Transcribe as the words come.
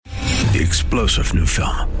The explosive new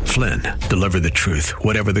film, Flynn, deliver the truth,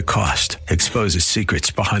 whatever the cost, exposes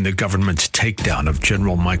secrets behind the government's takedown of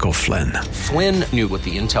General Michael Flynn. Flynn knew what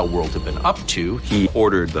the intel world had been up to. He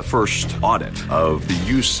ordered the first audit of the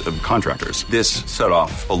use of contractors. This set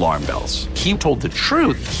off alarm bells. He told the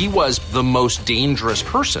truth. He was the most dangerous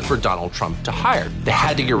person for Donald Trump to hire. They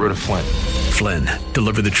had to get rid of Flynn. Flynn,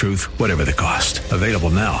 deliver the truth, whatever the cost. Available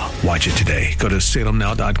now. Watch it today. Go to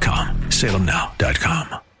salemnow.com.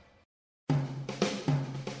 salemnow.com.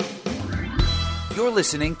 You're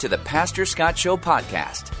listening to the Pastor Scott Show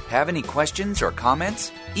podcast. Have any questions or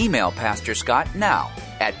comments? Email Pastor Scott now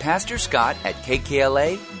at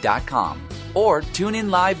pastorscott@kkla.com or tune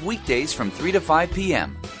in live weekdays from 3 to 5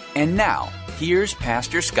 p.m. And now, here's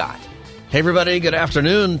Pastor Scott. Hey, everybody. Good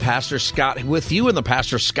afternoon. Pastor Scott with you in the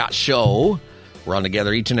Pastor Scott Show. We're on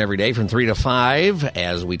together each and every day from 3 to 5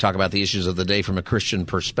 as we talk about the issues of the day from a Christian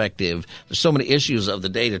perspective. There's so many issues of the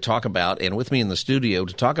day to talk about, and with me in the studio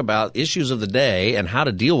to talk about issues of the day and how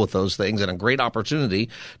to deal with those things, and a great opportunity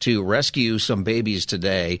to rescue some babies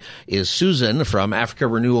today is Susan from Africa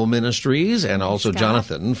Renewal Ministries and also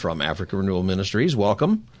Jonathan from Africa Renewal Ministries.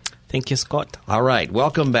 Welcome. Thank you, Scott. All right.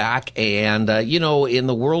 Welcome back. And, in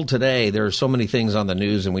the world today, there are so many things on the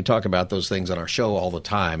news, and we talk about those things on our show all the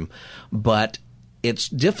time. But it's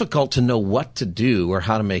difficult to know what to do or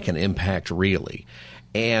how to make an impact, really.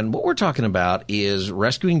 And what we're talking about is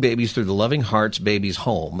rescuing babies through the Loving Hearts Babies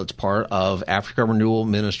Home. It's part of Africa Renewal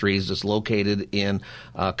Ministries. It's located in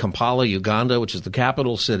Kampala, Uganda, which is the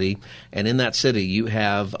capital city. And in that city, you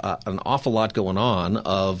have an awful lot going on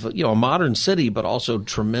of, a modern city, but also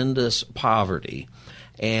tremendous poverty.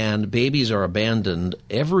 And babies are abandoned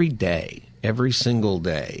every day. Every single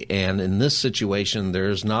day. And in this situation,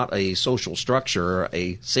 there's not a social structure,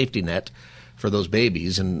 a safety net for those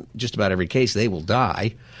babies. In just about every case, they will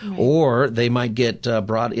die, right, or they might get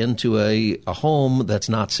brought into a home that's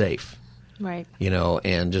not safe. Right.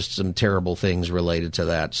 And just some terrible things related to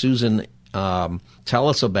that. Susan, tell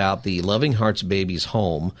us about the Loving Hearts Babies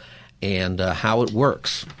Home and how it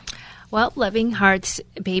works. Well, Loving Hearts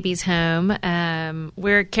Babies Home,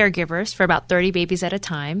 we're caregivers for about 30 babies at a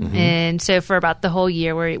time. Mm-hmm. And so for about the whole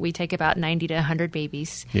year, we take about 90 to 100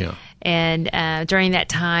 babies. Yeah. And during that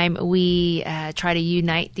time, we try to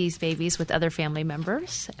unite these babies with other family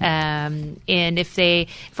members. And if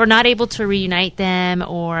we're not able to reunite them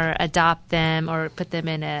or adopt them or put them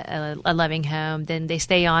in a loving home, then they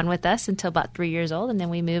stay on with us until about 3 years old, and then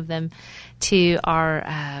we move them to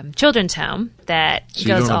our children's home that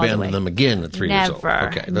goes all the way. So you don't abandon them again at 3 years old?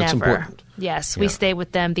 Okay, that's important. Yes, we stay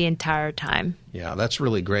with them the entire time. Yeah, that's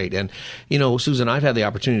really great. And, Susan, I've had the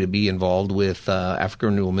opportunity to be involved with Africa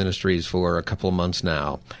Renewal Ministries for a couple of months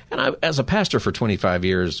now. And as a pastor for 25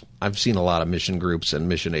 years, I've seen a lot of mission groups and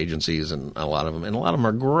mission agencies, and a lot of them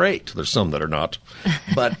are great. There's some that are not.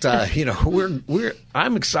 But,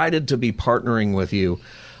 I'm excited to be partnering with you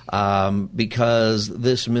because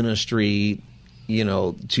this ministry,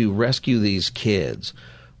 to rescue these kids,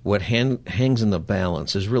 what hangs in the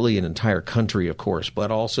balance is really an entire country, of course, but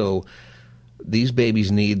also these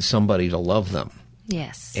babies need somebody to love them.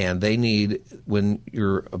 Yes. And they need, when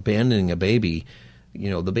you're abandoning a baby,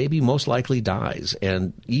 the baby most likely dies.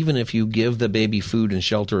 And even if you give the baby food and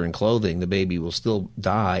shelter and clothing, the baby will still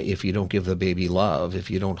die if you don't give the baby love, if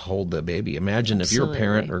you don't hold the baby. Imagine if you're a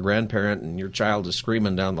parent or grandparent and your child is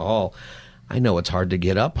screaming down the hall. I know it's hard to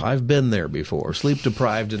get up. I've been there before, sleep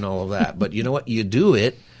deprived and all of that. But you know what? You do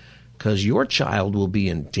it because your child will be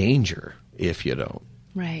in danger if you don't.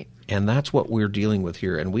 Right. And that's what we're dealing with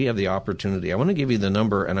here. And we have the opportunity. I want to give you the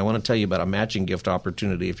number, and I want to tell you about a matching gift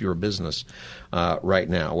opportunity if you're a business right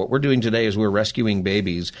now. What we're doing today is we're rescuing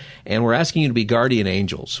babies, and we're asking you to be guardian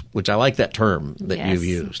angels, which I like that term that you've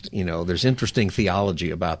used. There's interesting theology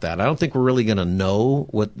about that. I don't think we're really going to know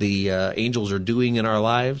what the angels are doing in our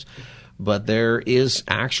lives, but there is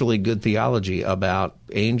actually good theology about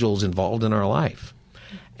angels involved in our life.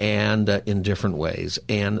 And in different ways.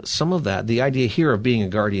 And some of that, the idea here of being a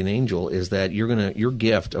guardian angel is that your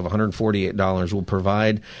gift of $148 will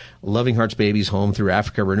provide Loving Hearts Babies Home through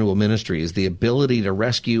Africa Renewal Ministries the ability to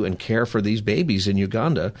rescue and care for these babies in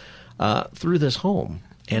Uganda through this home.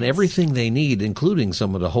 And everything they need, including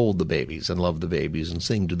someone to hold the babies and love the babies and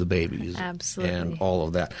sing to the babies. Absolutely. And all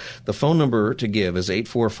of that. The phone number to give is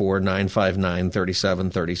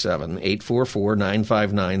 844-959-3737,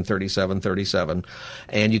 844-959-3737.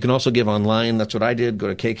 And you can also give online. That's what I did.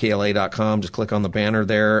 Go to kkla.com. Just click on the banner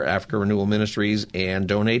there, Africa Renewal Ministries, and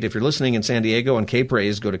donate. If you're listening in San Diego and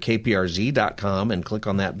K-Praise, go to kprz.com and click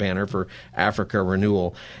on that banner for Africa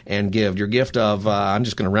Renewal and give. Your gift of, I'm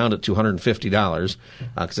just going to round it to $150.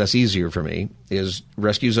 because that's easier for me, is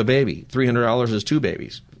rescues a baby. $300 is 2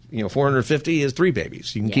 babies. $450 is 3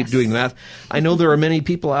 babies. You can keep doing that. I know there are many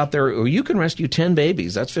people out there who you can rescue 10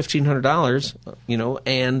 babies. That's $1,500,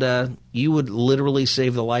 and you would literally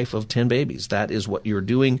save the life of 10 babies. That is what you're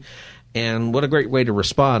doing. And what a great way to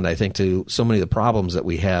respond, I think, to so many of the problems that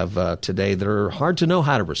we have today that are hard to know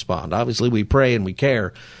how to respond. Obviously, we pray and we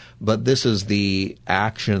care, but this is the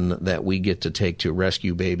action that we get to take to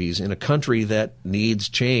rescue babies in a country that needs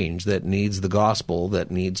change, that needs the gospel,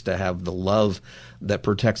 that needs to have the love that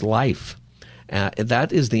protects life.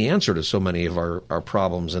 That is the answer to so many of our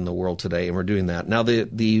problems in the world today, and we're doing that. Now,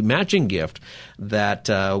 the matching gift that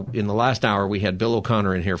in the last hour we had Bill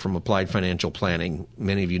O'Connor in here from Applied Financial Planning.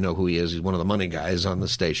 Many of you know who he is. He's one of the money guys on the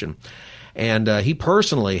station. And he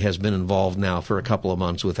personally has been involved now for a couple of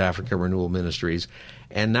months with Africa Renewal Ministries,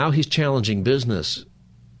 and now he's challenging businesses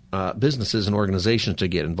and organizations to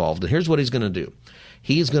get involved. And here's what he's going to do.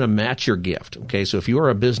 He's going to match your gift. Okay, so if you are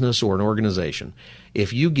a business or an organization,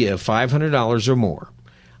 if you give $500 or more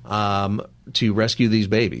to rescue these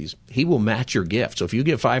babies, he will match your gift. So if you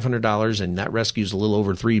give $500 and that rescues a little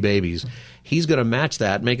over 3 babies, he's going to match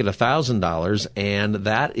that, make it $1,000, and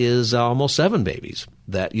that is almost 7 babies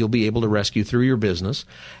that you'll be able to rescue through your business.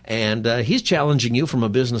 And he's challenging you from a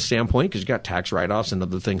business standpoint because you've got tax write-offs and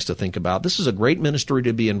other things to think about. This is a great ministry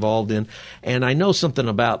to be involved in, and I know something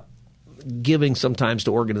about giving sometimes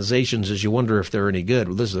to organizations is you wonder if they're any good.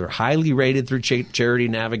 Well, they're highly rated through Charity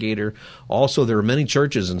Navigator. Also, there are many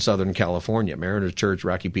churches in Southern California, Mariner Church,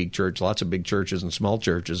 Rocky Peak Church, lots of big churches and small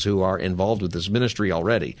churches who are involved with this ministry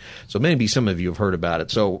already. So maybe some of you have heard about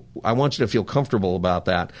it. So I want you to feel comfortable about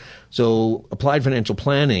that. So Applied Financial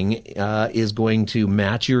Planning is going to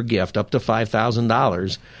match your gift up to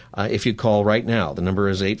 $5,000 if you call right now. The number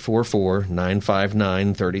is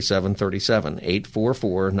 844-959-3737,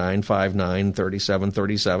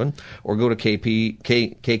 844-959-3737, or go to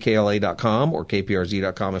kkla.com or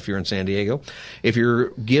kprz.com if you're in San Diego. If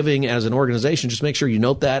you're giving as an organization, just make sure you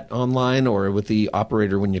note that online or with the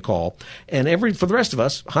operator when you call. And for the rest of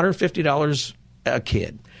us, $150 a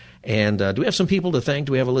kid. And do we have some people to thank?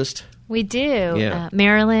 Do we have a list? We do. Yeah.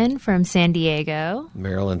 Marilyn from San Diego.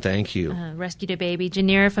 Marilyn, thank you. Rescued a baby.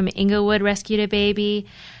 Janira from Inglewood rescued a baby.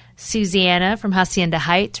 Susanna from Hacienda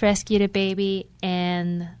Heights rescued a baby.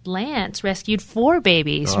 And Lance rescued 4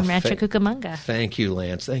 babies from Rancho Cucamonga. Thank you,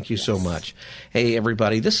 Lance. Thank you so much. Hey,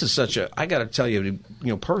 everybody, this is I got to tell you,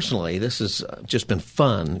 personally, this has just been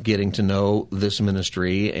fun getting to know this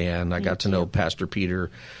ministry. And I got to know Pastor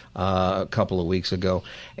Peter a couple of weeks ago.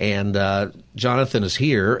 And Jonathan is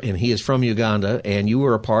here, and he is from Uganda, and you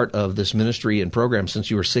were a part of this ministry and program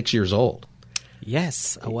since you were 6 years old.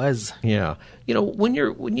 Yes, I was. Yeah. When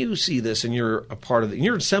you see this and you're a part of it,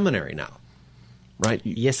 you're in seminary now, right?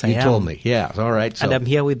 Yes, I am. You told me. Yeah. All right. And I'm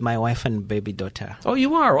here with my wife and baby daughter. Oh,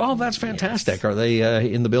 you are? Oh, that's fantastic. Yes. Are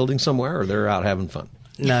they in the building somewhere, or they're out having fun?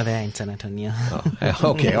 No, they're in San Antonio.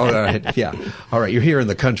 Oh, okay. All right. Yeah. All right. You're here in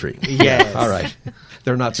the country. Yes. All right.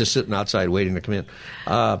 They're not just sitting outside waiting to come in.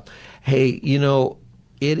 Hey,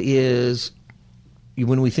 it is,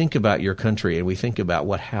 when we think about your country and we think about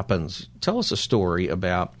what happens, tell us a story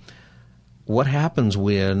about what happens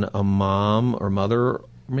when a mom or mother, or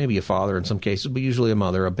maybe a father in some cases, but usually a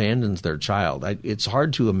mother, abandons their child. It's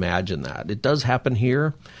hard to imagine that. It does happen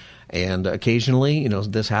here. And occasionally,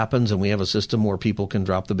 this happens, and we have a system where people can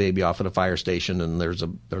drop the baby off at a fire station, and there's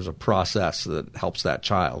a process that helps that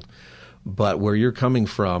child. But where you're coming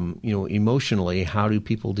from, emotionally, how do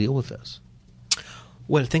people deal with this?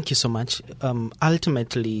 Well, thank you so much.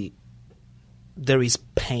 Ultimately, there is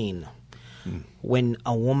pain when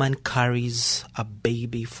a woman carries a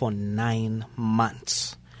baby for 9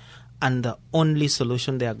 months, and the only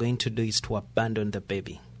solution they are going to do is to abandon the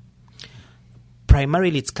baby.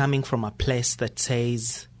 Primarily, it's coming from a place that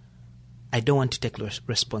says, I don't want to take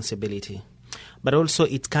responsibility. But also,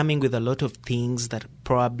 it's coming with a lot of things that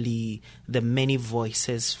probably the many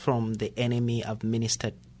voices from the enemy have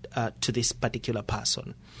ministered to this particular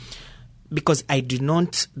person. Because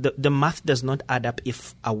the math does not add up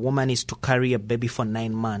if a woman is to carry a baby for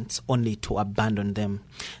 9 months only to abandon them.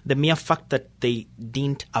 The mere fact that they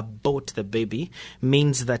didn't abort the baby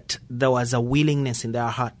means that there was a willingness in their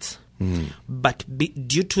hearts. But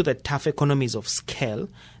due to the tough economies of scale,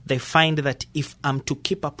 they find that if I'm to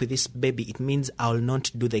keep up with this baby, it means I'll not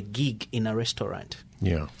do the gig in a restaurant.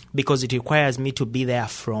 Yeah. Because it requires me to be there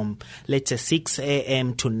from, let's say, 6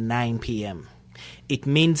 a.m. to 9 p.m. It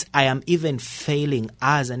means I am even failing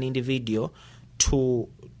as an individual to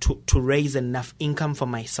raise enough income for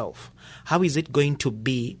myself. How is it going to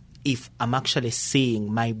be if I'm actually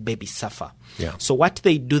seeing my baby suffer. Yeah. So what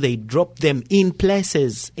they do, they drop them in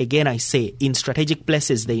places, again I say, in strategic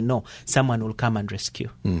places they know someone will come and rescue.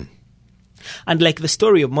 And like the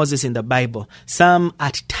story of Moses in the Bible, some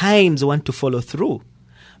at times want to follow through.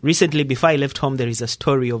 Recently, before I left home, there is a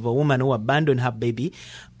story of a woman who abandoned her baby,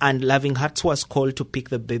 and Loving Hearts was called to pick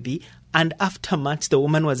the baby. And after months, the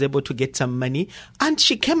woman was able to get some money, and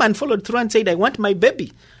she came and followed through and said, I want my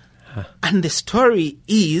baby. And the story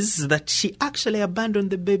is that she actually abandoned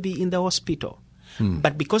the baby in the hospital.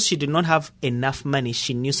 But because she did not have enough money,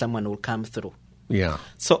 she knew someone would come through. Yeah.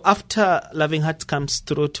 So after Loving Hearts comes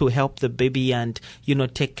through to help the baby and,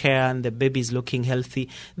 take care, and the baby is looking healthy,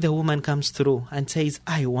 the woman comes through and says,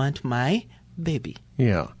 I want my baby.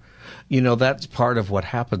 Yeah. That's part of what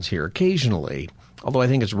happens here. Occasionally, although I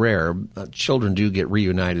think it's rare, children do get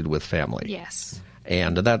reunited with family. Yes.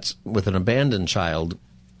 And that's with an abandoned child.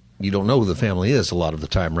 You don't know who the family is a lot of the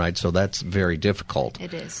time, right? So that's very difficult.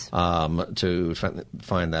 It is. To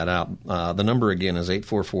find that out. The number again is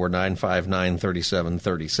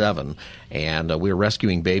 844-959-3737. And we're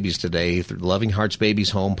rescuing babies today through Loving Hearts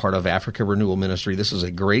Babies Home, part of Africa Renewal Ministry. This is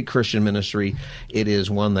a great Christian ministry. It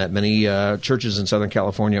is one that many churches in Southern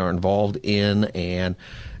California are involved in, and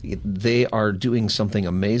they are doing something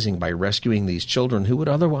amazing by rescuing these children who would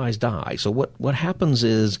otherwise die. So what happens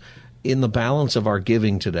is, in the balance of our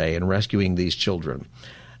giving today and rescuing these children,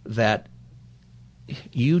 that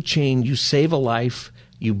you save a life,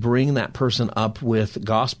 you bring that person up with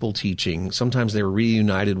gospel teaching. Sometimes they're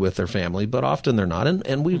reunited with their family, but often they're not.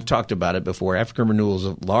 And we've talked about it before. African Renewal is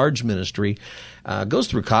a large ministry, goes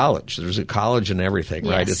through college. There's a college and everything,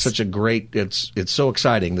 right? Yes. It's such a great, it's so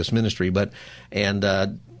exciting, this ministry.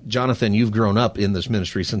 Jonathan, you've grown up in this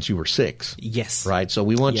ministry since you were 6. Yes. Right? So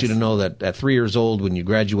we want Yes. you to know that at 3 years old, when you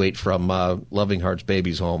graduate from Loving Hearts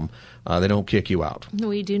Babies Home, they don't kick you out.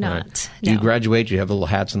 We do not. Right? No. Do you graduate? Do you have the little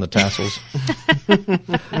hats and the tassels?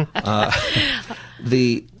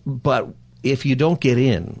 But if you don't get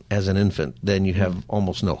in as an infant, then you have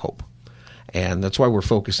almost no hope. And that's why we're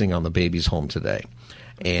focusing on the Babies Home today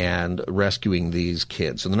and rescuing these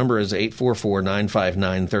kids. So the number is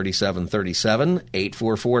 844-959-3737,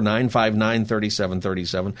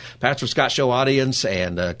 844-959-3737. Pastor Scott Show audience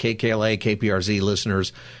and KKLA, KPRZ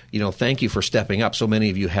listeners, thank you for stepping up. So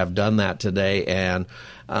many of you have done that today. And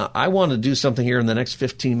I want to do something here in the next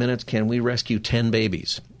 15 minutes. Can we rescue 10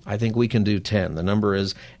 babies? I think we can do 10. The number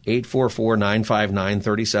is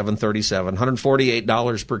 844-959-3737.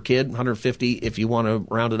 $148 per kid, $150 if you want to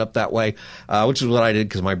round it up that way, which is what I did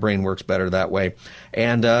because my brain works better that way.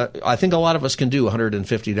 And I think a lot of us can do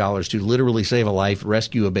 $150 to literally save a life,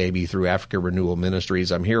 rescue a baby through Africa Renewal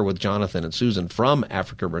Ministries. I'm here with Jonathan and Susan from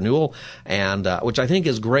Africa Renewal, and which I think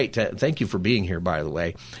is great. Thank you for being here, by the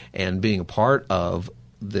way, and being a part of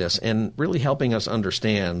this and really helping us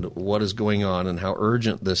understand what is going on and how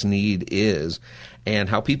urgent this need is and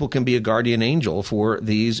how people can be a guardian angel for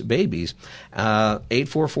these babies.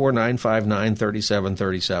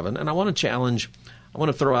 844-959-3737. And I want to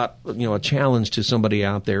throw out, a challenge to somebody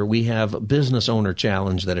out there. We have a business owner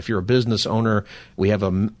challenge that if you're a business owner, we have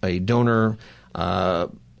a donor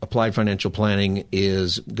Applied Financial Planning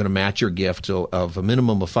is going to match your gift. So of a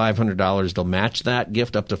minimum of $500, they'll match that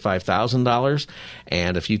gift up to $5,000.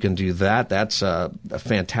 And if you can do that, that's a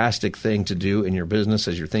fantastic thing to do in your business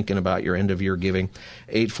as you're thinking about your end-of-year giving.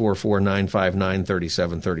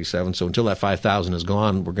 844-959-3737. So until that $5,000 is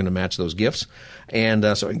gone, we're going to match those gifts. And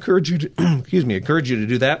so I encourage you to, encourage you to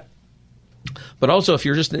do that. But also, if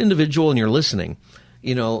you're just an individual and you're listening,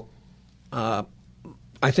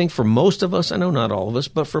 I think for most of us, I know not all of us,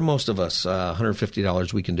 but for most of us,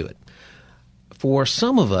 $150, we can do it. For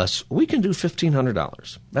some of us, we can do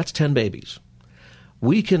 $1,500. That's 10 babies.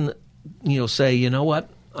 We can, say, you know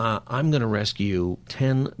what, I'm going to rescue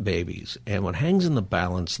 10 babies. And what hangs in the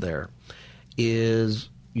balance there is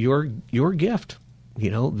your gift.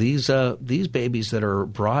 These babies that are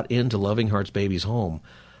brought into Loving Hearts Babies Home,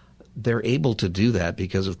 they're able to do that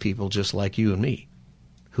because of people just like you and me,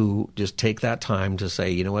 who just take that time to say,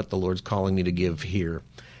 you know what, the Lord's calling me to give here,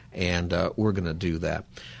 and we're going to do that.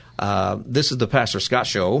 This is the Pastor Scott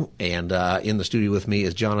Show, and in the studio with me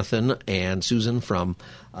is Jonathan and Susan from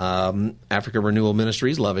Africa Renewal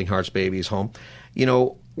Ministries, Loving Hearts Babies Home.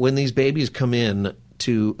 When these babies come in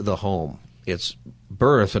to the home, it's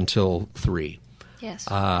birth until 3. Yes.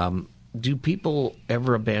 Do people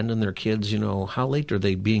ever abandon their kids? How late are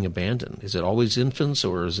they being abandoned? Is it always infants,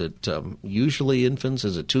 or is it usually infants?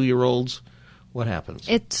 Is it 2-year-olds? What happens?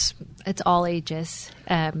 It's all ages.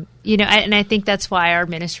 And I think that's why our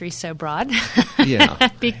ministry is so broad. Yeah.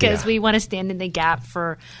 Because we want to stand in the gap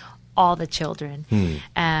for all the children.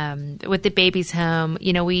 With the Babies Home,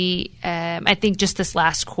 we I think just this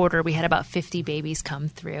last quarter we had about 50 babies come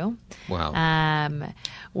through. Wow.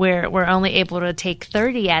 We're only able to take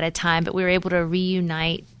 30 at a time, but we were able to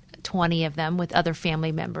reunite 20 of them with other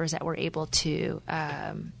family members that were able to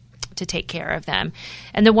take care of them.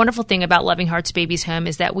 And the wonderful thing about Loving Hearts Babies Home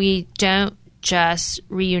is that we don't just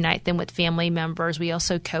reunite them with family members. We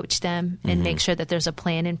also coach them and make sure that there's a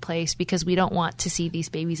plan in place, because we don't want to see these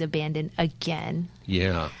babies abandoned again.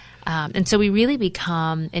 Yeah. And so we really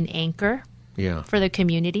become an anchor for the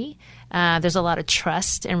community. There's a lot of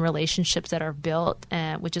trust and relationships that are built,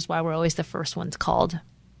 which is why we're always the first ones called.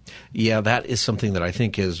 Yeah, that is something that I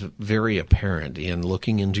think is very apparent in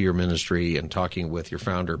looking into your ministry and talking with your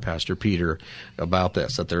founder, Pastor Peter, about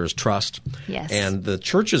this, that there is trust. Yes. And the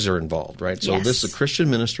churches are involved, right? So Yes. this is a Christian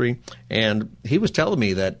ministry. And he was telling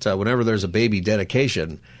me that whenever there's a baby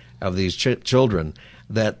dedication of these children,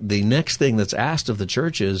 that the next thing that's asked of the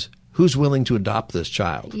church is, who's willing to adopt this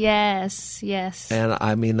child? Yes. And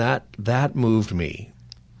I mean, that moved me,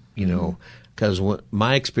 because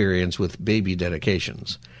my experience with baby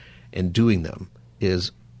dedications and doing them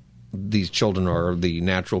is these children are the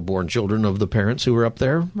natural-born children of the parents who are up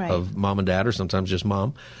there, Right. of mom and dad, or sometimes just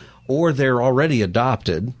mom, or they're already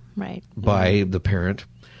adopted by the parent.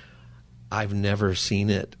 I've never seen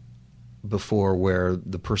it before where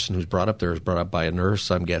the person who's brought up there is brought up by a nurse,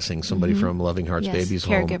 I'm guessing, somebody from Loving Hearts Yes, Babies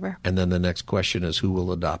Home. caregiver. And then the next question is, who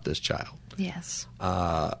will adopt this child? Yes.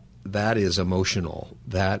 That is emotional.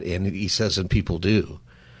 And he says, and people do.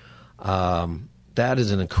 That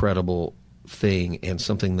is an incredible thing, and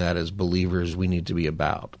something that as believers we need to be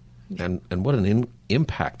about. And what an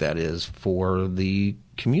impact that is for the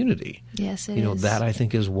community. Yes, it is. That I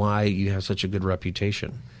think is why you have such a good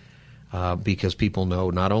reputation, because people know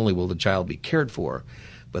not only will the child be cared for,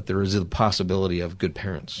 but there is the possibility of good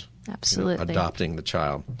parents Absolutely. adopting the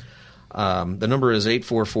child. The number is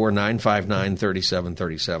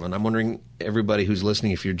 844-959-3737. I'm wondering, everybody who's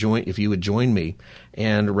listening, if you would join me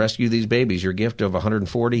and rescue these babies. Your gift of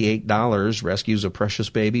 $148 rescues a precious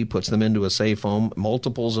baby, puts them into a safe home,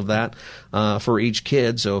 multiples of that for each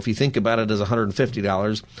kid. So if you think about it as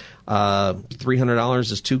 $150,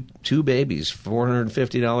 $300 is two babies,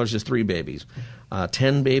 $450 is 3 babies.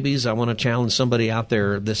 10 babies, I want to challenge somebody out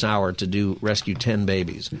there this hour to rescue 10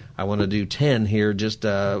 babies. I want to do 10 here, just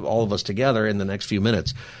all of us together in the next few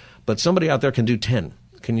minutes. But somebody out there can do 10.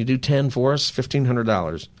 Can you do 10 for us?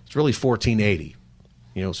 $1,500. It's really $1,480.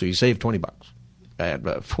 So you save $20 at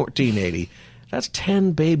 $1,480. That's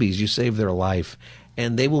 10 babies. You save their life,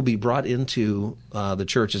 and they will be brought into the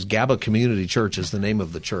churches. Gaba Community Church is the name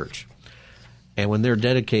of the church. And when they're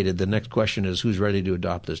dedicated, the next question is, who's ready to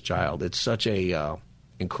adopt this child? It's such a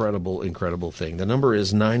incredible, incredible thing. The number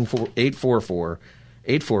is 844-959-3737,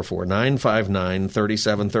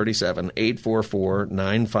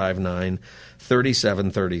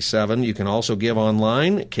 844-959-3737. You can also give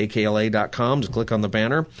online at kkla.com. Just click on the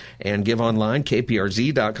banner and give online,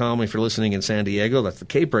 kprz.com if you're listening in San Diego. That's the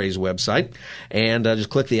K-Praise website. And just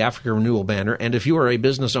click the Africa Renewal banner. And if you are a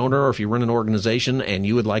business owner or if you run an organization and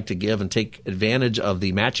you would like to give and take advantage of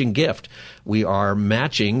the matching gift, we are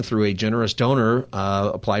matching through a generous donor,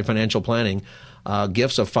 Applied Financial Planning,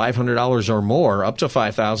 gifts of $500 or more, up to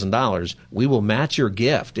 $5,000. We will match your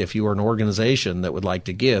gift if you are an organization that would like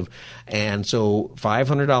to give. And so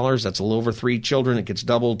 $500, that's a little over 3 children. It gets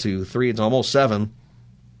doubled to 3. It's almost 7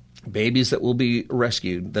 babies that will be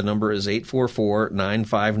rescued. The number is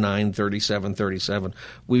 844-959-3737.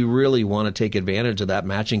 We really want to take advantage of that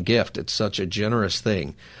matching gift. It's such a generous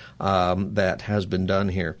thing that has been done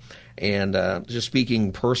here. And just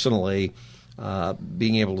speaking personally,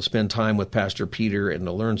 being able to spend time with Pastor Peter and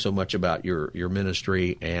to learn so much about your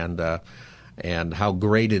ministry and how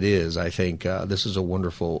great it is, I think this is a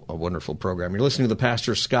wonderful program. You're listening to the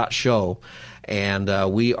Pastor Scott Show,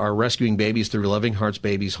 and we are rescuing babies through Loving Hearts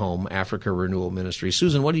Babies Home, Africa Renewal Ministries.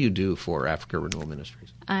 Susan, what do you do for Africa Renewal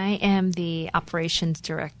Ministries? I am the operations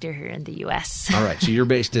director here in the U.S. All right, so you're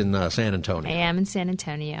based in San Antonio. I am in San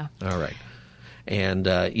Antonio. All right. And,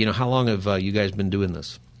 how long have you guys been doing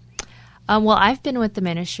this? Well, I've been with the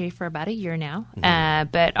ministry for about a year now,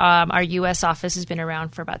 but our U.S. office has been around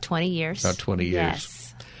for about 20 years. About 20 years.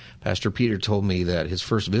 Yes. Pastor Peter told me that his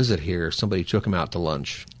first visit here, somebody took him out to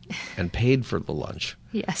lunch and paid for the lunch.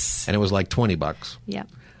 Yes. And it was like $20. Yep.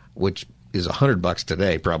 Which is $100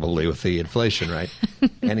 today, probably, with the inflation, right?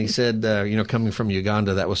 And he said, coming from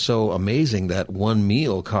Uganda, that was so amazing that one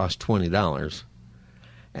meal cost $20.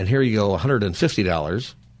 And here you go,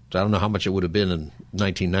 $150. I don't know how much it would have been in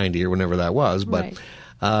 1990 or whenever that was, but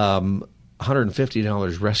right.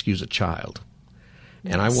 $150 rescues a child.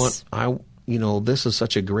 And this is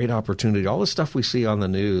such a great opportunity. All the stuff we see on the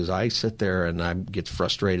news, I sit there and I get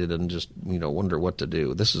frustrated and just, wonder what to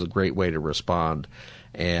do. This is a great way to respond.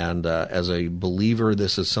 And as a believer,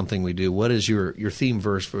 this is something we do. What is your theme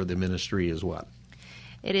verse for the ministry is what?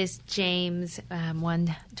 It is James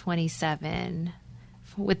 1:27,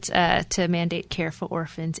 to mandate care for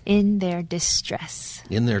orphans in their distress.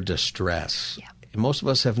 In their distress. Yeah. And most of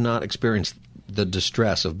us have not experienced the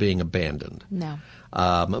distress of being abandoned. No.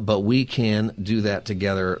 But we can do that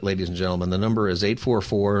together, ladies and gentlemen. The number is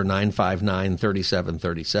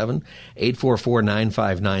 844-959-3737,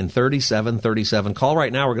 844-959-3737. Call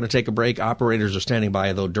right now. We're going to take a break. Operators are standing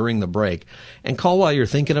by, though, during the break. And call while you're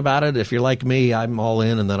thinking about it. If you're like me, I'm all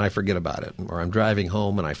in and then I forget about it. Or I'm driving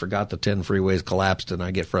home and I forgot the 10 freeways collapsed and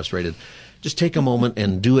I get frustrated. Just take a moment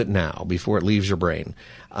and do it now before it leaves your brain.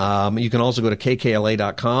 You can also go to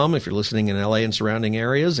kkla.com if you're listening in LA and surrounding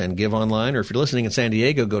areas and give online. Or if you're listening in San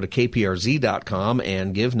Diego, go to kprz.com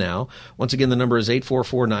and give now. Once again, the number is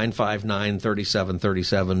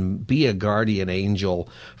 844-959-3737. Be a guardian angel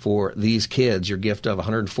for these kids. Your gift of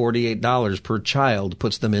 $148 per child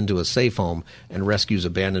puts them into a safe home and rescues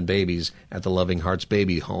abandoned babies at the Loving Hearts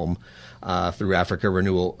Baby Home. Through Africa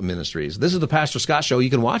Renewal Ministries. This is the Pastor Scott Show.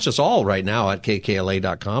 You can watch us all right now at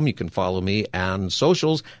kkla.com. You can follow me on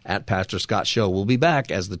socials at Pastor Scott Show. We'll be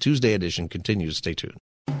back as the Tuesday edition continues. Stay tuned.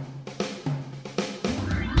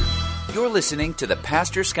 You're listening to the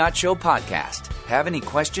Pastor Scott Show podcast. Have any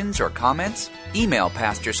questions or comments? Email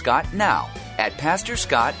Pastor Scott now at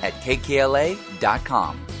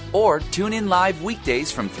pastorscott@kkla.com or tune in live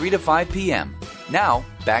weekdays from 3 to 5 p.m. Now,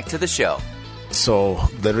 back to the show. So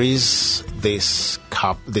there is this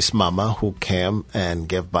mama who came and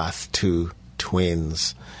gave birth to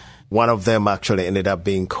twins. One of them actually ended up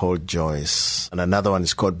being called Joyce, and another one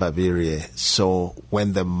is called Babirie. So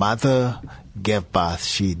when the mother gave birth,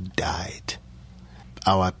 she died.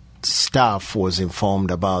 Our staff was informed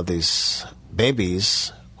about these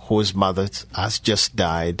babies whose mother has just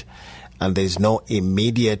died, and there's no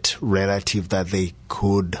immediate relative that they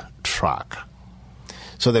could track.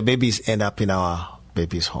 So the babies end up in our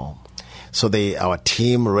babies' home. So our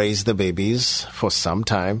team raised the babies for some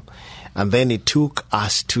time, and then it took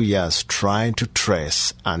us 2 years trying to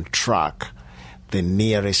trace and track the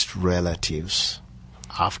nearest relatives.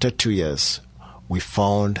 After 2 years, we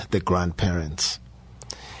found the grandparents.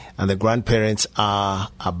 And the grandparents are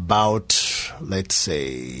about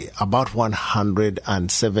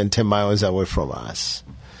 170 miles away from us.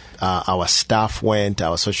 Our staff went,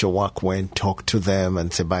 our social work went, talked to them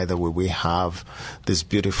and said, by the way, we have these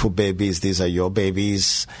beautiful babies. These are your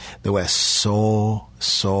babies. They were so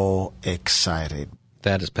excited.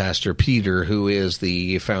 That is Pastor Peter, who is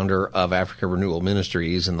the founder of Africa Renewal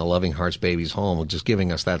Ministries and the Loving Hearts Babies Home, just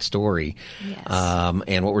giving us that story. Yes.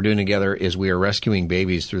 And what we're doing together is we are rescuing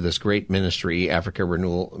babies through this great ministry, Africa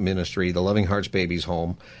Renewal Ministry, the Loving Hearts Babies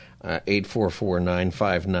Home.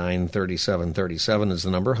 844-959-3737 is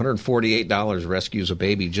the number. $148 rescues a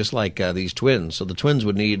baby just like these twins. So the twins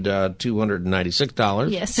would need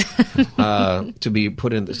 $296 Yes. to be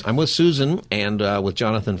put in this. I'm with Susan and with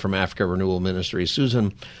Jonathan from Africa Renewal Ministry.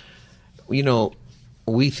 Susan,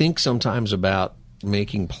 we think sometimes about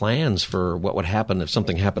making plans for what would happen if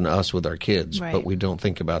something happened to us with our kids, Right. but we don't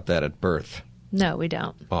think about that at birth No, we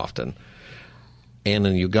don't. often. And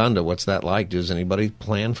in Uganda, what's that like? Does anybody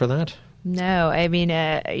plan for that? No, I mean,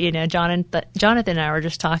 Jonathan and I were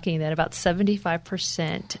just talking that about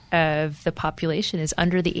 75% of the population is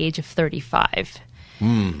under the age of 35.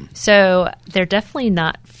 So they're definitely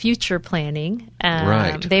not future planning.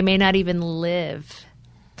 Right. They may not even live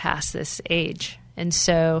past this age. And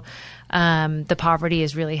so the poverty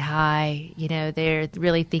is really high. They're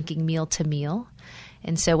really thinking meal to meal.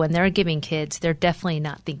 And so when they're giving kids, they're definitely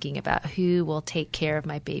not thinking about who will take care of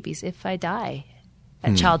my babies if I die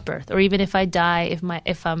at childbirth, or even if I die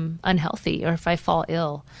if I'm unhealthy or if I fall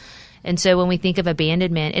ill. And so when we think of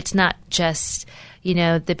abandonment, it's not just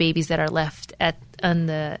the babies that are left in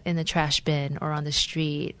the trash bin or on the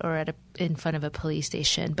street or in front of a police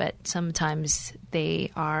station, but sometimes they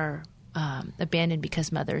are abandoned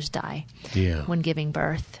because mothers die when giving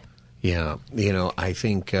birth. Yeah, I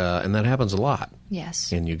think, and that happens a lot.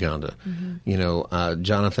 Yes. In Uganda. Mm-hmm.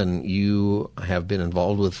 Jonathan, you have been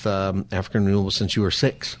involved with African Renewal since you were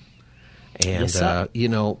 6. And, Yes, sir.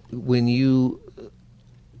 When you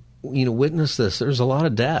witness this, there's a lot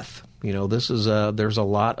of death. There's a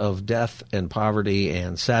lot of death and poverty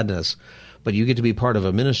and sadness, but you get to be part of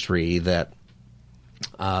a ministry that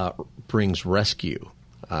brings rescue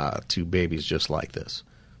to babies just like this.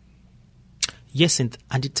 Yes, and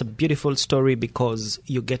it's a beautiful story because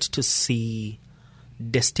you get to see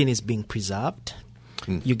destiny is being preserved.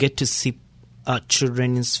 You get to see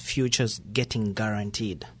children's futures getting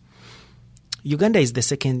guaranteed. Uganda is the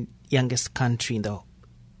second youngest country in the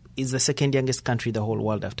whole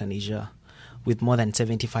world after Niger, with more than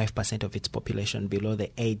 75% of its population below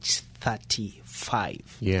the age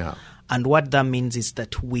 35. Yeah. And what that means is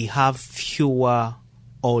that we have fewer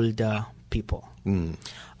older people.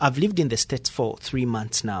 I've lived in the States for 3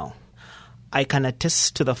 months now. I can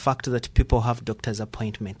attest to the fact that people have doctor's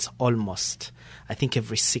appointments almost, I think,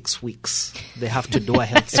 every 6 weeks. They have to do a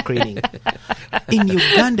health screening. In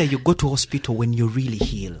Uganda, you go to hospital when you really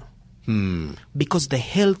heal. Because the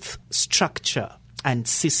health structure and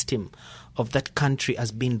system of that country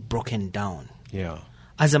has been broken down. Yeah.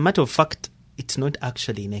 As a matter of fact, it's not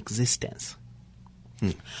actually in existence.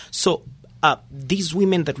 So these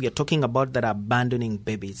women that we are talking about that are abandoning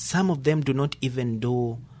babies, some of them do not even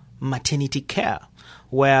do maternity care,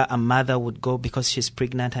 where a mother would go because she's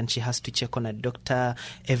pregnant and she has to check on a doctor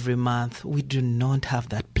every month. We do not have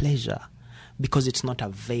that pleasure because it's not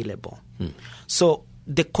available. So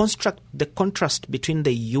the contrast between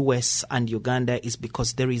the US and Uganda is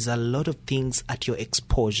because there is a lot of things at your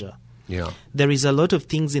exposure. Yeah. There is a lot of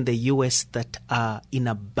things in the US that are in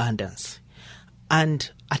abundance.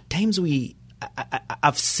 And at times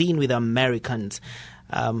I've seen with Americans,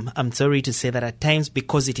 I'm sorry to say that at times,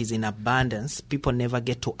 because it is in abundance, people never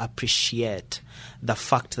get to appreciate the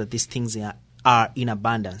fact that these things are in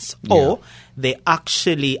abundance. Yeah. Or they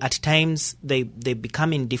actually, at times, they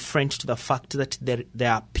become indifferent to the fact that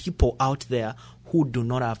there are people out there who do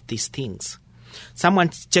not have these things. Someone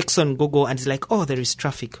checks on Google and is like, oh, there is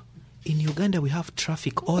traffic. In Uganda, we have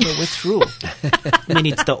traffic all the way through. I mean,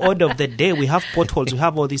 it's the order of the day. We have potholes. We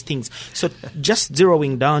have all these things. So just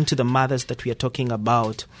zeroing down to the mothers that we are talking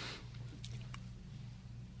about,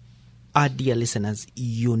 our dear listeners,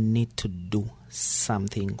 you need to do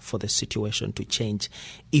something for the situation to change.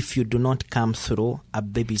 If you do not come through, a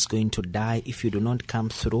baby is going to die. If you do not come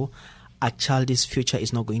through, a child's future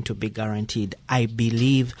is not going to be guaranteed. I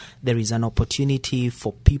believe there is an opportunity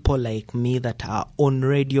for people like me that are on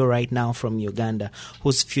radio right now from Uganda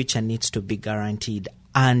whose future needs to be guaranteed.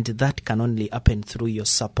 And that can only happen through your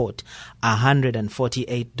support.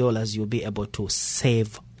 $148, you'll be able to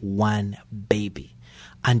save one baby.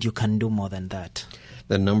 And you can do more than that.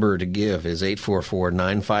 The number to give is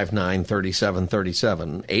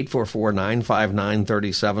 844-959-3737,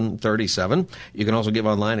 844-959-3737. You can also give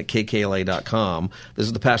online at kkla.com. This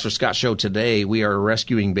is the Pastor Scott Show. Today we are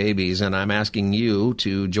rescuing babies, and I'm asking you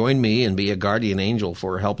to join me and be a guardian angel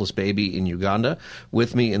for a helpless baby in Uganda.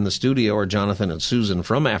 With me in the studio are Jonathan and Susan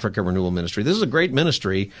from Africa Renewal Ministry. This is a great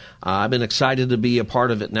ministry. I've been excited to be a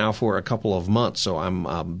part of it now for a couple of months, so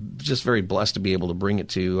I'm just very blessed to be able to bring it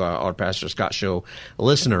to our Pastor Scott Show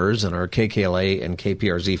listeners and our KKLA and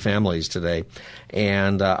KPRZ families today.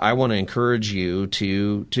 And I want to encourage you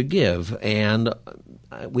to give. And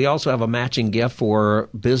we also have a matching gift for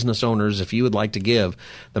business owners if you would like to give.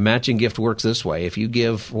 The matching gift works this way. If you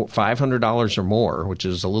give $500 or more, which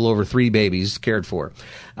is a little over 3 babies cared for,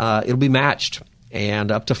 it'll be matched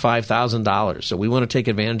and up to $5,000. So we want to take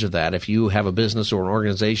advantage of that. If you have a business or an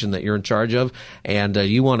organization that you're in charge of and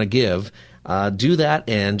you want to give, do that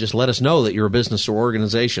and just let us know that you're a business or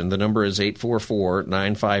organization. The number is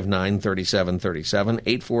 844-959-3737,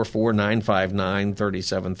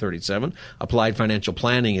 844-959-3737. Applied Financial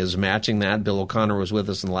Planning is matching that. Bill O'Connor was with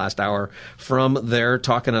us in the last hour from there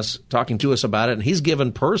talking to us about it, and he's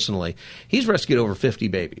given personally. He's rescued over 50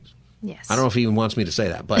 babies. Yes. I don't know if he even wants me to say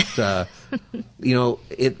that, but,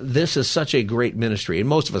 this is such a great ministry, and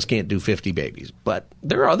most of us can't do 50 babies, but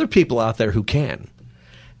there are other people out there who can.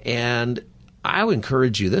 And I would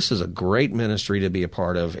encourage you, this is a great ministry to be a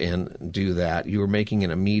part of and do that. You are making an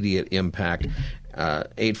immediate impact.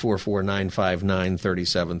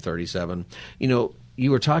 844-959-3737.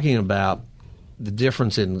 You were talking about the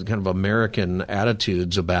difference in kind of American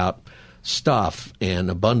attitudes about stuff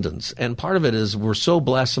and abundance. And part of it is we're so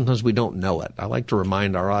blessed, sometimes we don't know it. I like to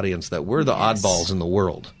remind our audience that we're the oddballs in the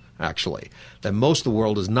world, actually, that most of the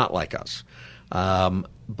world is not like us.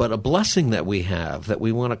 But a blessing that we have that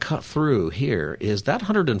we want to cut through here is that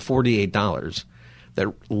 $148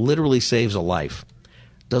 that literally saves a life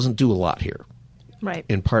doesn't do a lot here. Right.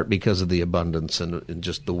 In part because of the abundance and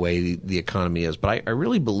just the way the economy is. But I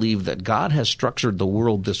really believe that God has structured the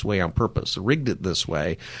world this way on purpose, rigged it this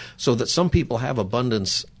way, so that some people have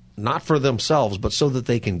abundance not for themselves, but so that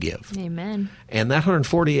they can give. Amen. And that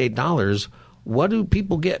 $148, what do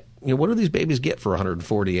people get? What do these babies get for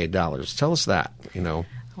 $148? Tell us that,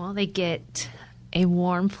 Well, they get a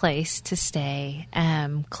warm place to stay,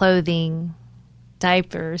 clothing,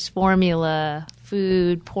 diapers, formula,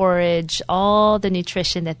 food, porridge, all the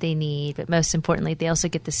nutrition that they need. But most importantly, they also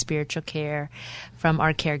get the spiritual care from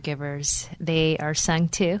our caregivers. They are sung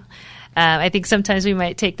to. I think sometimes we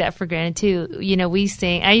might take that for granted too. You know, we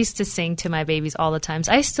sing. I used to sing to my babies all the time.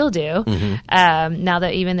 I still do. Now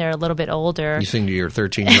that even they're a little bit older. You sing to your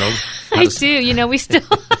 13-year-old? I do. You know, we still.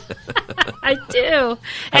 I do,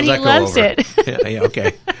 and he loves it. Yeah,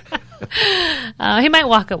 okay. He might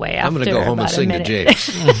walk away after. I'm going to go home and sing to minute. James.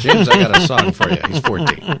 James, I got a song for you. He's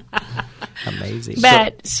 14. Amazing.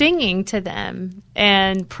 But singing to them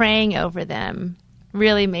and praying over them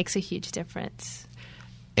really makes a huge difference.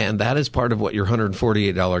 And that is part of what your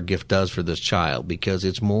 $148 gift does for this child, because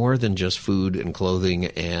it's more than just food and clothing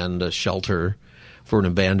and shelter for an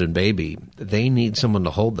abandoned baby. They need someone to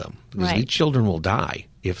hold them, because Right. these children will die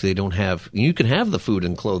if they don't have. You can have the food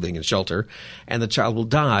and clothing and shelter, and the child will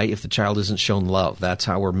die if the child isn't shown love. That's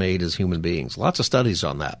how we're made as human beings. Lots of studies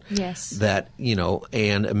on that. Yes. That, you know,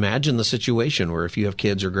 and imagine the situation where if you have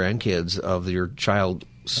kids or grandkids of your child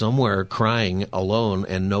somewhere crying alone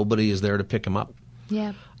and nobody is there to pick them up.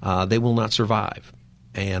 Yeah. They will not survive.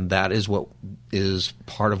 And that is what is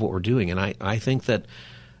part of what we're doing. And I think that,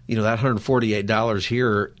 you know, that $148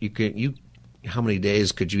 here, how many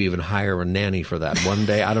days could you even hire a nanny for that? One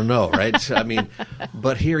day? I don't know, right? I mean,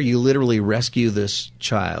 but here you literally rescue this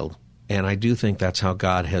child. And I do think that's how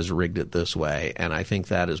God has rigged it this way. And I think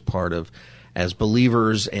that is part of, as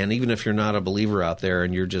believers, and even if you're not a believer out there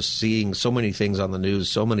and you're just seeing so many things on the news,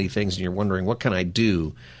 so many things, and you're wondering, what can I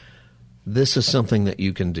do? This is something that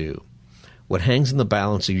you can do. What hangs in the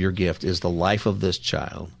balance of your gift is the life of this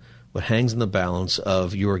child. What hangs in the balance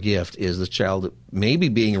of your gift is the child maybe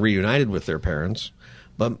being reunited with their parents,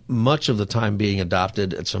 but much of the time being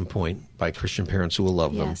adopted at some point by Christian parents who will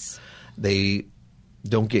love Yes. them. They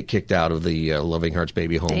don't get kicked out of the Loving Hearts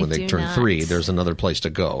Baby Home when they do turn not. 3. There's another place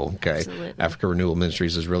to go. Okay, Absolutely. Africa Renewal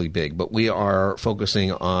Ministries is really big, but we are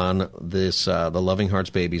focusing on this the Loving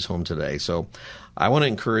Hearts Babies Home today. So I want to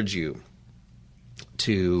encourage you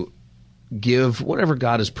to give whatever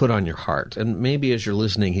God has put on your heart. And maybe as you're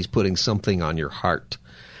listening, he's putting something on your heart.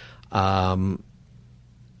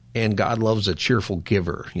 And God loves a cheerful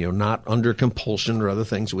giver, you know, not under compulsion or other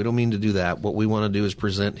things. We don't mean to do that. What we want to do is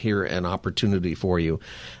present here an opportunity for you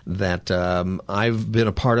that I've been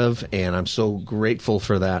a part of, and I'm so grateful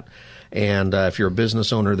for that. And if you're a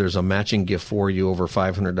business owner, there's a matching gift for you over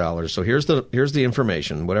 $500. So here's the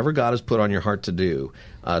information. Whatever God has put on your heart to do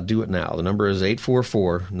it now. The number is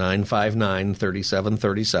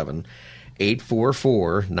 844-959-3737.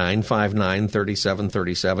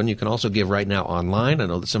 844-959-3737. You can also give right now online. I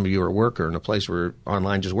know that some of you are at work or in a place where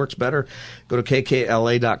online just works better. Go to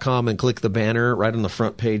kkla.com and click the banner right on the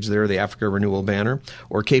front page there, the Africa Renewal banner,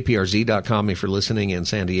 or kprz.com if you're listening in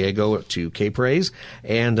San Diego to K-Praise,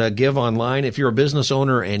 and give online. If you're a business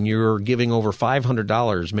owner and you're giving over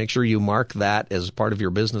 $500, make sure you mark that as part of your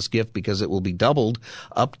business gift, because it will be doubled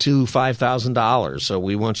up to $5,000. So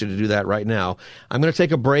we want you to do that right now. I'm going to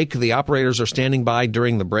take a break. The operators are standing by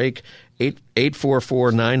during the break.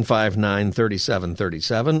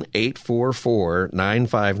 844-959-3737,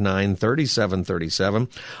 844-959-3737,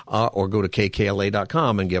 or go to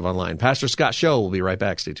kkla.com and give online. Pastor Scott Show. We'll be right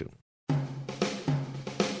back. Stay tuned.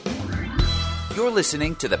 You're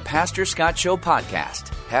listening to the Pastor Scott Show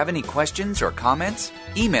podcast. Have any questions or comments?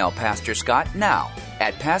 Email Pastor Scott now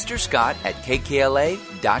at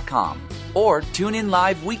pastorscott@kkla.com, or tune in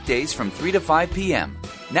live weekdays from 3 to 5 p.m.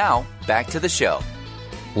 Now, back to the show.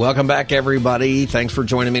 Welcome back, everybody. Thanks for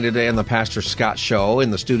joining me today on the Pastor Scott Show.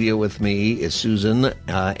 In the studio with me is Susan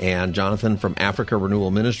and Jonathan from Africa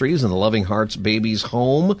Renewal Ministries and the Loving Hearts Babies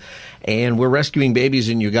Home. And we're rescuing babies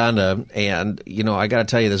in Uganda. And, you know, I got to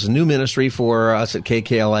tell you, this is a new ministry for us at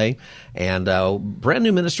KKLA, and brand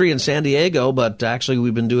new ministry in San Diego. But actually,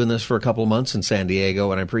 we've been doing this for a couple of months in San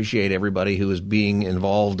Diego, and I appreciate everybody who is being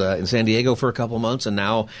involved in San Diego for a couple of months. And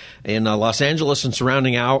now in Los Angeles and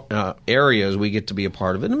surrounding areas, we get to be a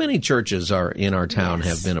part of it. And many churches are in our town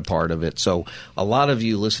have been a part of it. So a lot of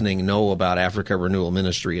you listening know about Africa Renewal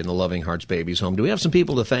Ministry and the Loving Hearts Babies Home. Do we have some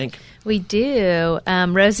people to thank? We do.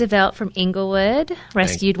 Roosevelt from Inglewood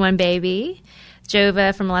rescued one baby.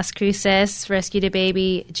 Jova from Las Cruces rescued a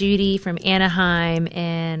baby. Judy from Anaheim,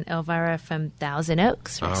 and Elvira from Thousand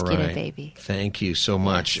Oaks rescued a baby. Thank you so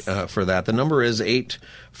much for that. The number is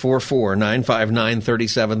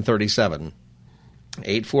 844-959-3737.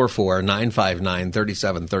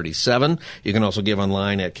 844-959-3737. You can also give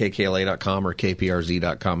online at kkla.com or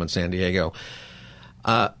kprz.com in San Diego.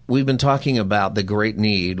 We've been talking about the great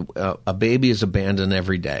need. A baby is abandoned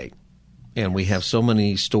every day. And we have so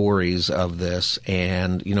many stories of this.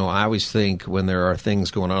 And, I always think when there are things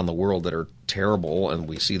going on in the world that are terrible, and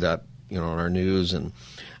we see that, in our news and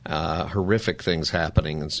horrific things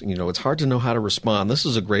happening, and, it's hard to know how to respond. This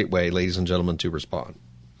is a great way, ladies and gentlemen, to respond,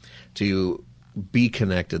 to be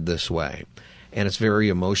connected this way. And it's very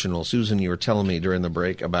emotional. Susan, you were telling me during the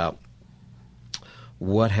break about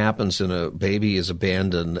what happens when a baby is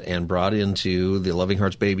abandoned and brought into the Loving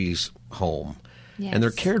Hearts Babies home. Yes. And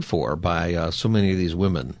they're cared for by so many of these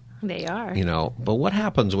women. They are. But what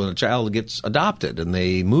happens when a child gets adopted and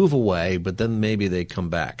they move away, but then maybe they come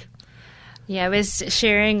back? Yeah, I was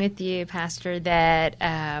sharing with you, Pastor, that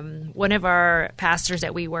one of our pastors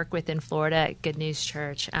that we work with in Florida at Good News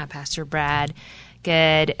Church, Pastor Brad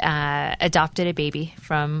Good, adopted a baby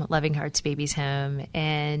from Loving Hearts Babies Home.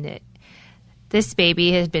 And this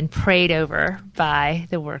baby has been prayed over by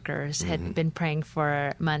the workers, had been praying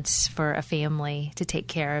for months for a family to take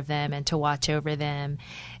care of them and to watch over them.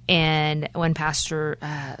 And when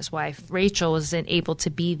Pastor's wife, Rachel, wasn't able to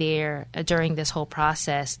be there during this whole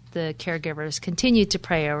process, the caregivers continued to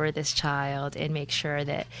pray over this child and make sure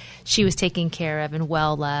that she was taken care of and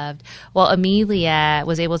well loved. Well, Amelia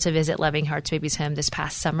was able to visit Loving Hearts Babies Home this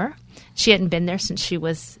past summer. She hadn't been there since she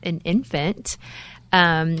was an infant.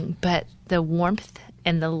 But the warmth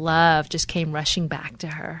and the love just came rushing back to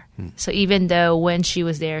her. So even though when she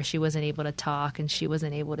was there, she wasn't able to talk and she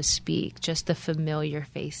wasn't able to speak, just the familiar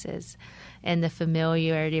faces and the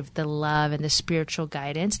familiarity of the love and the spiritual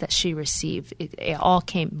guidance that she received, it all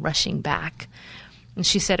came rushing back. And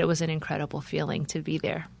she said it was an incredible feeling to be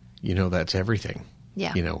there. That's everything.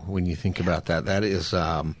 Yeah. When you think about that, that is,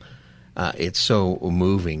 it's so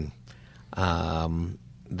moving.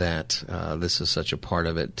 That this is such a part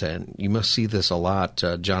of it, and you must see this a lot.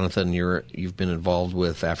 Jonathan, you've been involved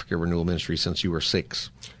with Africa Renewal Ministry since you were 6.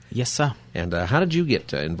 Yes, sir. And how did you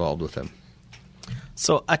get involved with them?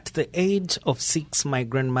 So at the age of 6, my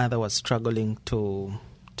grandmother was struggling to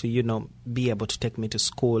be able to take me to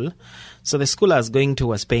school. So the school I was going to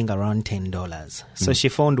was paying around $10. So she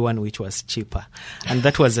found one which was cheaper. And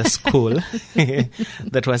that was a school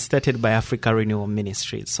that was started by Africa Renewal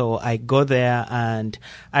Ministry. So I go there and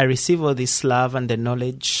I receive all this love and the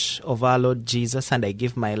knowledge of our Lord Jesus, and I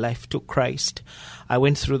give my life to Christ. I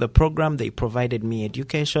went through the program. They provided me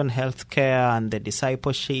education, healthcare, and the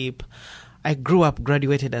discipleship. I grew up,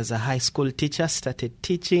 graduated as a high school teacher, started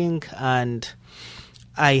teaching, and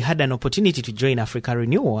I had an opportunity to join Africa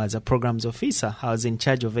Renewal as a programs officer. I was in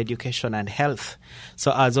charge of education and health.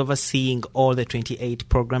 So I was overseeing all the 28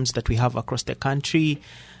 programs that we have across the country.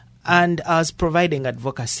 And I was providing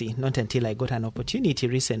advocacy, not until I got an opportunity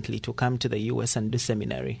recently to come to the U.S. and do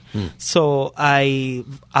seminary. So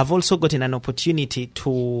I've also gotten an opportunity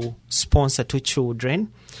to sponsor 2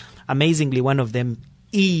 children. Amazingly, one of them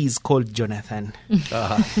is called Jonathan.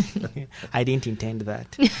 I didn't intend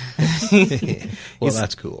that. Well,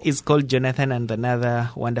 that's cool. He's called Jonathan, and another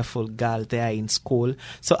wonderful girl there in school.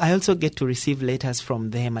 So I also get to receive letters from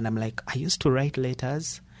them, and I'm like, I used to write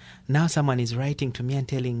letters. Now someone is writing to me and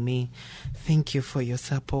telling me, thank you for your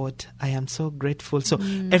support. I am so grateful. So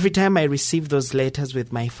every time I receive those letters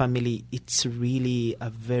with my family, it's really a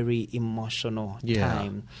very emotional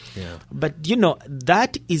time. Yeah. But,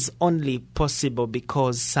 that is only possible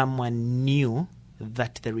because someone knew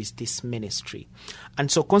that there is this ministry. And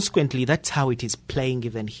so consequently, that's how it is playing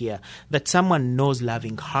even here, that someone knows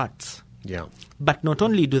Loving Hearts. Yeah. But not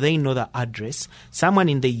only do they know the address, someone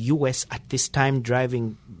in the U.S. at this time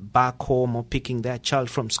driving back home or picking their child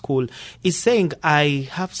from school is saying, I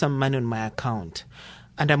have some money on my account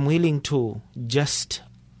and I'm willing to just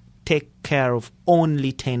take care of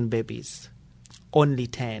only 10 babies. Only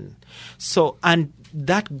 10. So, and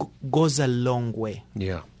that goes a long way.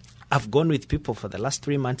 Yeah. I've gone with people for the last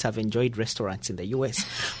 3 months. I've enjoyed restaurants in the U.S.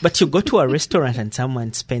 But you go to a restaurant and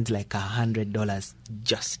someone spends like $100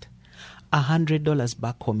 just. $100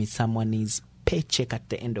 back home is someone's paycheck at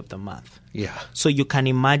the end of the month. Yeah. So you can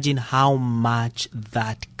imagine how much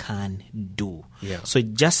that can do. Yeah. So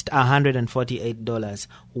just $148,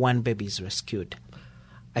 one baby is rescued.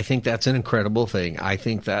 I think that's an incredible thing. I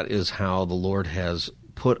think that is how the Lord has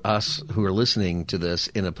put us who are listening to this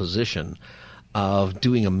in a position of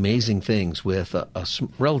doing amazing things with a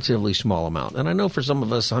relatively small amount. And I know for some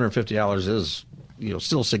of us, $150 is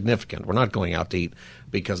still significant. We're not going out to eat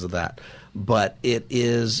because of that. But it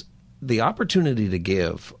is the opportunity to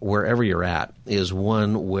give wherever you're at is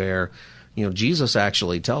one where, Jesus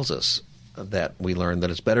actually tells us that we learn that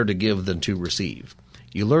it's better to give than to receive.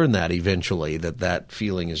 You learn that eventually, that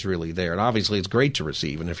feeling is really there. And obviously it's great to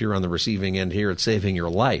receive. And if you're on the receiving end here, it's saving your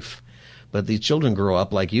life. But these children grow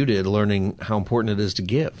up like you did, learning how important it is to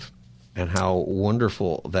give. and how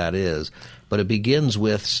wonderful that is. But it begins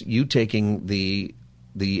with you taking the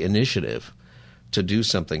initiative to do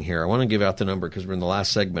something here. I want to give out the number because we're in the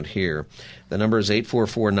last segment here. The number is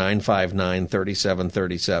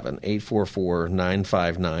 844-959-3737,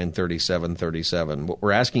 844-959-3737. What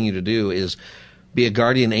we're asking you to do is be a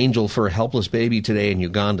guardian angel for a helpless baby today in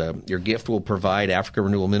Uganda. Your gift will provide Africa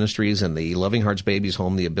Renewal Ministries and the Loving Hearts Babies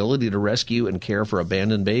Home the ability to rescue and care for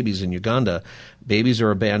abandoned babies in Uganda. Babies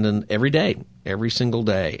are abandoned every day, every single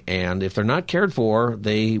day. And if they're not cared for,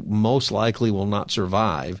 they most likely will not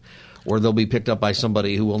survive, or they'll be picked up by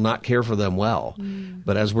somebody who will not care for them well.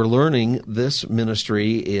 But as we're learning, this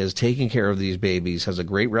ministry is taking care of these babies, has a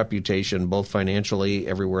great reputation, both financially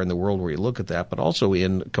everywhere in the world where you look at that, but also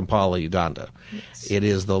in Kampala, Uganda. Yes. It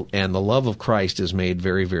is the love of Christ is made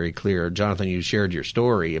very, very clear. Jonathan, you shared your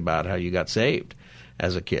story about how you got saved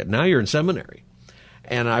as a kid. Now you're in seminary.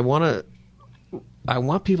 And I want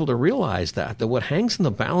people to realize that what hangs in the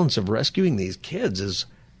balance of rescuing these kids is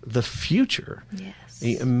the future. Yes.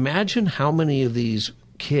 Imagine how many of these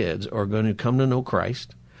kids are going to come to know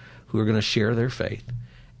Christ, who are going to share their faith,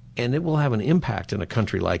 and it will have an impact in a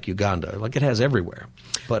country like Uganda, like it has everywhere,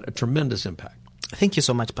 but a tremendous impact. Thank you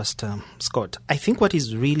so much, Pastor Scott. I think what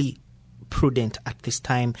is really prudent at this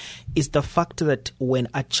time is the fact that when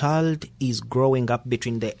a child is growing up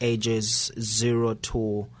between the ages 0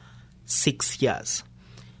 to 6 years,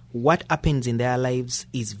 what happens in their lives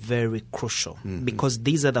is very crucial because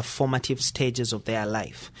these are the formative stages of their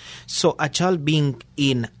life. So a child being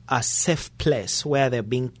in a safe place where they're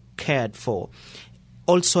being cared for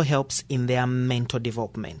also helps in their mental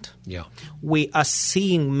development. Yeah. We are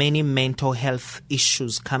seeing many mental health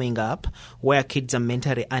issues coming up where kids are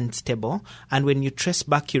mentally unstable, and when you trace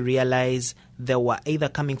back, you realize they were either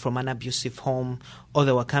coming from an abusive home or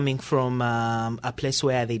they were coming from a place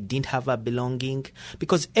where they didn't have a belonging,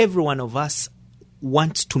 because every one of us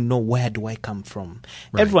wants to know, where do I come from?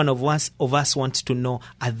 Right. Every one of us wants to know,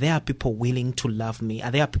 are there people willing to love me?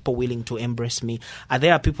 Are there people willing to embrace me? Are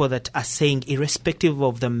there people that are saying, irrespective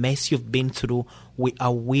of the mess you've been through, we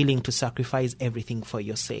are willing to sacrifice everything for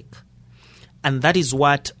your sake? And that is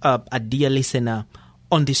what a dear listener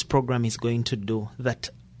on this program is going to do.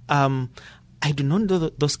 That I do not know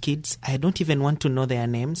those kids. I don't even want to know their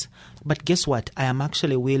names. But guess what? I am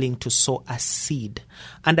actually willing to sow a seed.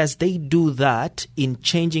 And as they do that, in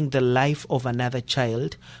changing the life of another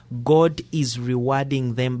child, God is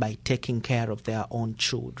rewarding them by taking care of their own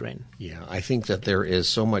children. Yeah, I think that there is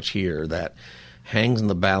so much here that hangs in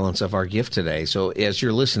the balance of our gift today. So as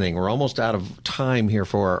you're listening, we're almost out of time here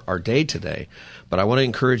for our day today. But I want to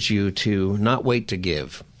encourage you to not wait to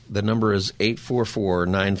give. The number is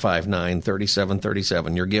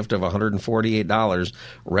 844-959-3737. Your gift of $148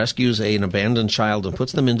 rescues an abandoned child and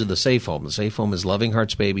puts them into the Safe Home. The Safe Home is Loving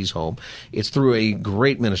Hearts Babies Home. It's through a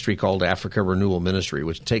great ministry called Africa Renewal Ministry,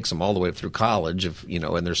 which takes them all the way up through college,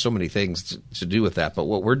 and there's so many things to do with that. But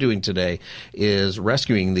what we're doing today is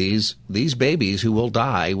rescuing these babies who will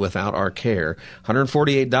die without our care.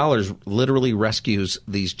 $148 literally rescues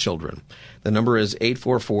these children. The number is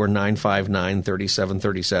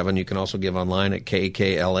 844-959-3737. You can also give online at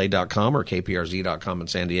kkla.com or kprz.com in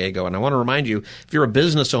San Diego. And I want to remind you, if you're a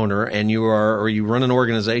business owner and you run an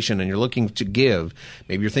organization and you're looking to give,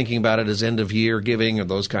 maybe you're thinking about it as end-of-year giving or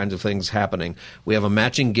those kinds of things happening, we have a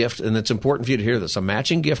matching gift, and it's important for you to hear this, a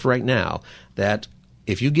matching gift right now that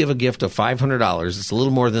if you give a gift of $500, it's a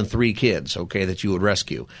little more than 3 kids, that you would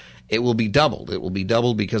rescue. It will be doubled. It will be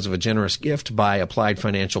doubled because of a generous gift by Applied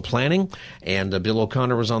Financial Planning. And Bill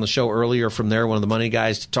O'Connor was on the show earlier from there, one of the money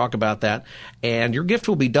guys, to talk about that. And your gift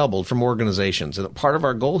will be doubled from organizations. And part of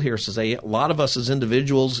our goal here is to say a lot of us as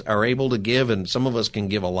individuals are able to give, and some of us can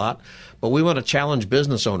give a lot. But we want to challenge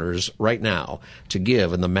business owners right now to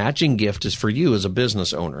give. And the matching gift is for you as a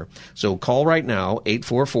business owner. So call right now,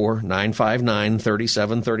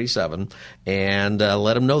 844-959-3737, and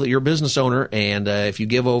let them know that you're a business owner. And if you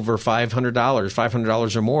give over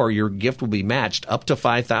 $500 or more, your gift will be matched up to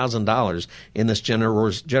 $5,000 in this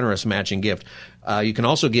generous matching gift. You can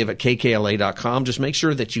also give at kkla.com. Just make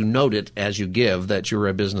sure that you note it as you give that you're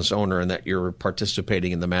a business owner and that you're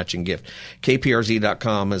participating in the matching gift.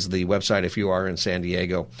 kprz.com is the website if you are in San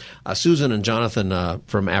Diego. Susan and Jonathan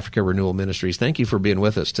from Africa Renewal Ministries, thank you for being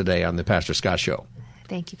with us today on the Pastor Scott Show.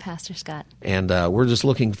 Thank you, Pastor Scott. And we're just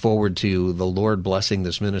looking forward to the Lord blessing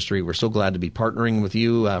this ministry. We're so glad to be partnering with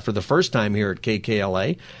you for the first time here at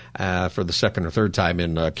KKLA, for the second or third time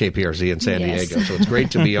in KPRZ in San Diego. So it's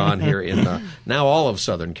great to be on here in now all of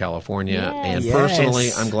Southern California. And personally,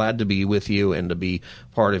 I'm glad to be with you and to be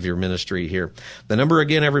part of your ministry here. The number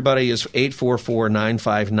again, everybody, is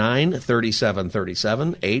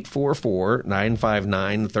 844-959-3737,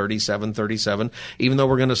 844-959-3737. Even though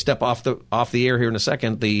we're going to step off the air here in a second,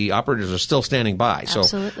 the operators are still standing by.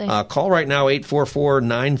 Absolutely. So call right now,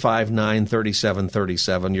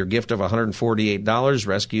 844-959-3737. Your gift of $148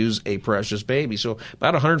 rescues a precious baby. So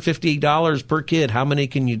about $150 per kid. How many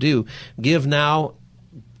can you do? Give now.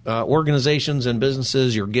 Organizations and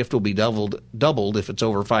businesses, your gift will be doubled if it's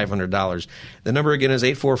over $500. The number again is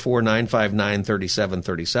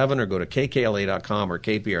 844-959-3737, or go to kkla.com or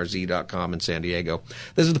kprz.com in San Diego.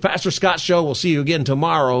 This is the Pastor Scott Show. We'll see you again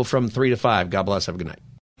tomorrow from 3 to 5. God bless. Have a good night.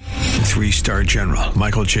 3-star General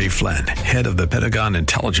Michael J. Flynn, head of the Pentagon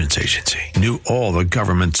Intelligence Agency, knew all the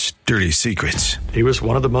government's dirty secrets. He was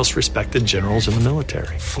one of the most respected generals in the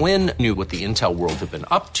military. Flynn knew what the intel world had been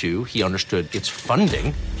up to. He understood its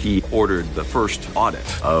funding. He ordered the first audit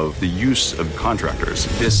of the use of contractors.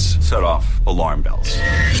 This set off alarm bells.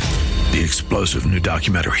 The explosive new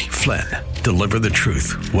documentary, Flynn, Deliver the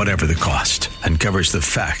Truth, Whatever the Cost, uncovers the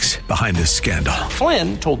facts behind this scandal.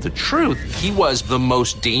 Flynn told the truth. He was the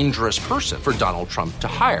most dangerous person for Donald Trump to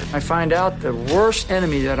hire. I find out the worst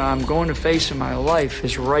enemy that I'm going to face in my life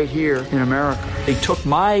is right here in America. They took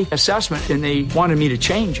my assessment and they wanted me to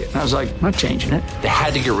change it. And I was like, I'm not changing it. They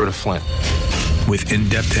had to get rid of Flynn. With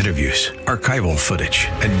in-depth interviews, archival footage,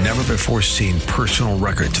 and never-before-seen personal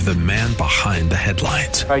records of the man behind the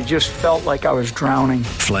headlines. I just felt like I was drowning.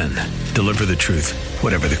 Flynn, Deliver the Truth,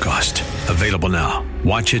 Whatever the Cost. Available now.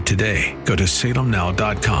 Watch it today. Go to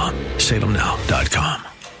salemnow.com. salemnow.com.